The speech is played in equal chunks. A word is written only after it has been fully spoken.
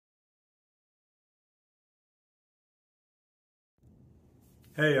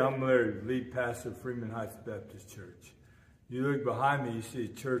Hey, I'm Larry, lead pastor of Freeman Heights Baptist Church. You look behind me, you see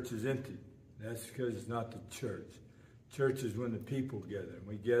the church is empty. That's because it's not the church. Church is when the people gather.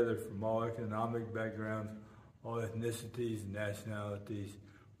 We gather from all economic backgrounds, all ethnicities and nationalities.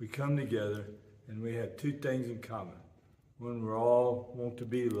 We come together and we have two things in common. One, we all want to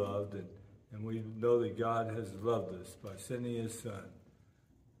be loved, and we know that God has loved us by sending His Son,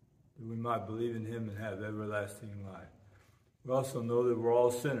 that we might believe in Him and have everlasting life. We also know that we're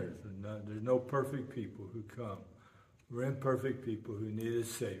all sinners. There's no perfect people who come. We're imperfect people who need a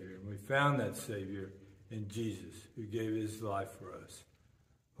Savior. And we found that Savior in Jesus, who gave His life for us.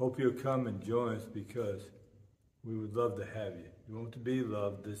 Hope you'll come and join us because we would love to have you. You want to be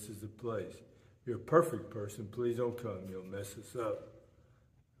loved, this is the place. If you're a perfect person, please don't come. You'll mess us up.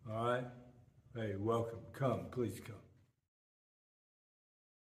 All right? Hey, welcome. Come. Please come.